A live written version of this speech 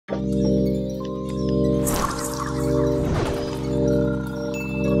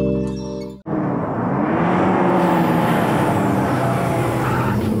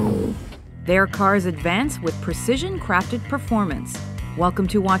Their cars advance with precision-crafted performance. Welcome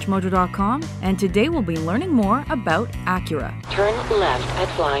to WatchMojo.com, and today we'll be learning more about Acura. Turn left at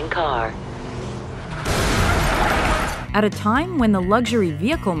Flying Car. At a time when the luxury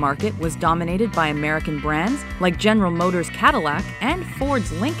vehicle market was dominated by American brands like General Motors' Cadillac and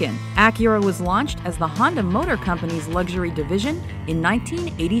Ford's Lincoln, Acura was launched as the Honda Motor Company's luxury division in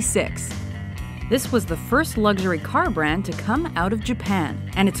 1986. This was the first luxury car brand to come out of Japan,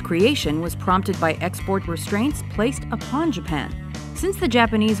 and its creation was prompted by export restraints placed upon Japan. Since the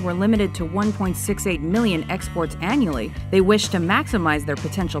Japanese were limited to 1.68 million exports annually, they wished to maximize their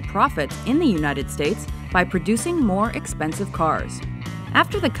potential profits in the United States by producing more expensive cars.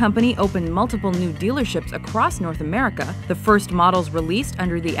 After the company opened multiple new dealerships across North America, the first models released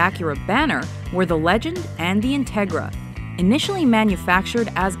under the Acura banner were the Legend and the Integra. Initially manufactured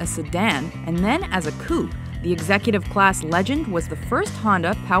as a sedan and then as a coupe, the executive class Legend was the first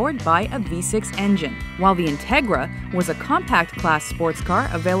Honda powered by a V6 engine, while the Integra was a compact class sports car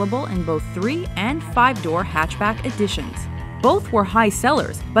available in both 3- and 5-door hatchback editions. Both were high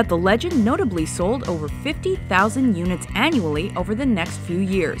sellers, but the Legend notably sold over 50,000 units annually over the next few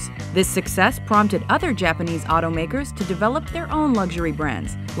years. This success prompted other Japanese automakers to develop their own luxury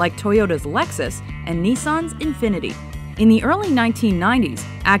brands, like Toyota's Lexus and Nissan's Infiniti. In the early 1990s,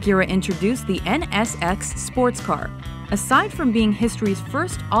 Acura introduced the NSX sports car. Aside from being history's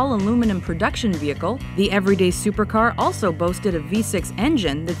first all-aluminum production vehicle, the everyday supercar also boasted a V6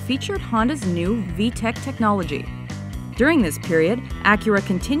 engine that featured Honda's new VTEC technology. During this period, Acura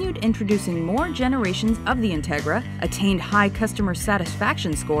continued introducing more generations of the Integra, attained high customer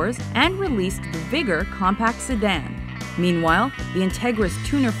satisfaction scores, and released the Vigor compact sedan. Meanwhile, the Integra's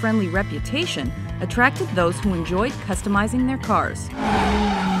tuner-friendly reputation attracted those who enjoyed customizing their cars.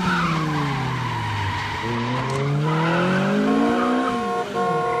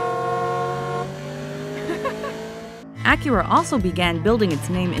 Acura also began building its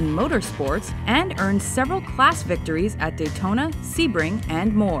name in motorsports and earned several class victories at Daytona, Sebring,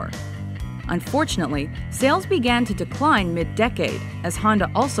 and more. Unfortunately, sales began to decline mid-decade as Honda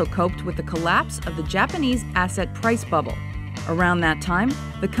also coped with the collapse of the Japanese asset price bubble. Around that time,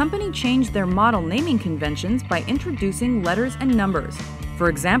 the company changed their model naming conventions by introducing letters and numbers. For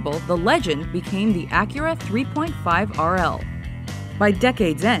example, the Legend became the Acura 3.5 RL. By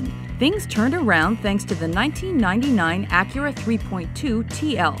decade's end, things turned around thanks to the 1999 Acura 3.2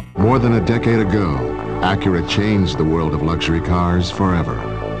 TL. More than a decade ago, Acura changed the world of luxury cars forever.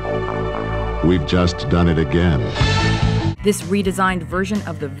 We've just done it again. This redesigned version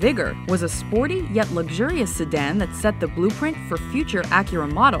of the Vigor was a sporty yet luxurious sedan that set the blueprint for future Acura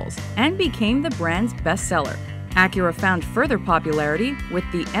models and became the brand's bestseller. Acura found further popularity with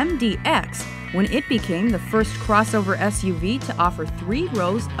the MDX when it became the first crossover SUV to offer 3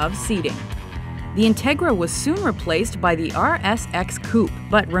 rows of seating. The Integra was soon replaced by the RSX Coupe,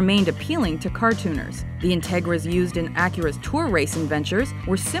 but remained appealing to car tuners. The Integras used in Acura's tour racing ventures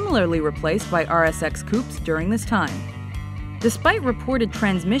were similarly replaced by RSX Coupes during this time. Despite reported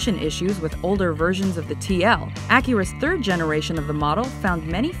transmission issues with older versions of the TL, Acura's third generation of the model found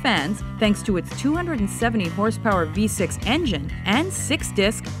many fans thanks to its 270 horsepower V6 engine and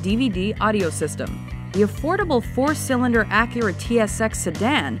 6-disc DVD audio system. The affordable 4-cylinder Acura TSX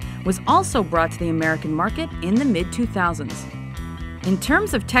sedan was also brought to the American market in the mid-2000s. In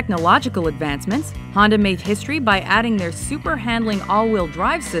terms of technological advancements, Honda made history by adding their super-handling all-wheel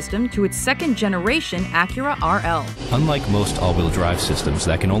drive system to its second-generation Acura RL. Unlike most all-wheel drive systems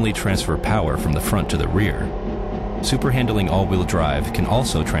that can only transfer power from the front to the rear, super-handling all-wheel drive can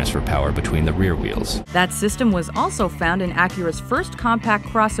also transfer power between the rear wheels. That system was also found in Acura's first compact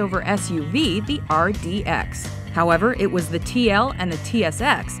crossover SUV, the RDX. However, it was the TL and the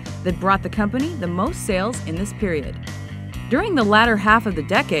TSX that brought the company the most sales in this period. During the latter half of the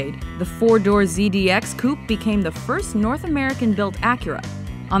decade, the 4-door ZDX Coupe became the first North American-built Acura.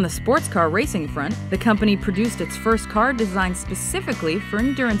 On the sports car racing front, the company produced its first car designed specifically for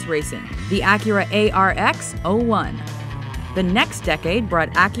endurance racing, the Acura ARX 01. The next decade brought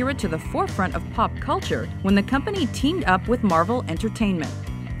Acura to the forefront of pop culture when the company teamed up with Marvel Entertainment.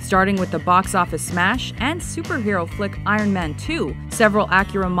 Starting with the box office smash and superhero flick Iron Man 2, several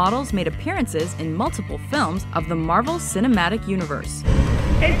Acura models made appearances in multiple films of the Marvel Cinematic Universe.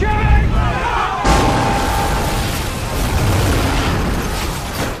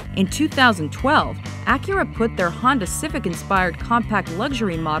 In 2012, Acura put their Honda Civic-inspired compact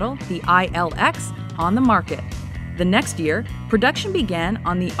luxury model, the ILX, on the market. The next year, production began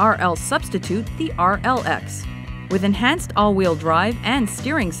on the RL substitute, the RLX. With enhanced all-wheel drive and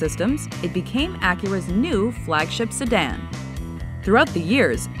steering systems, it became Acura's new flagship sedan. Throughout the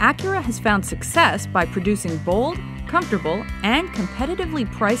years, Acura has found success by producing bold, comfortable, and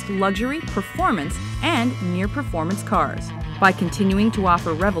competitively priced luxury, performance, and near-performance cars. By continuing to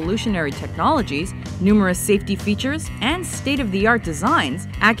offer revolutionary technologies, numerous safety features, and state-of-the-art designs,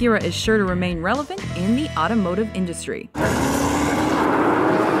 Acura is sure to remain relevant in the automotive industry.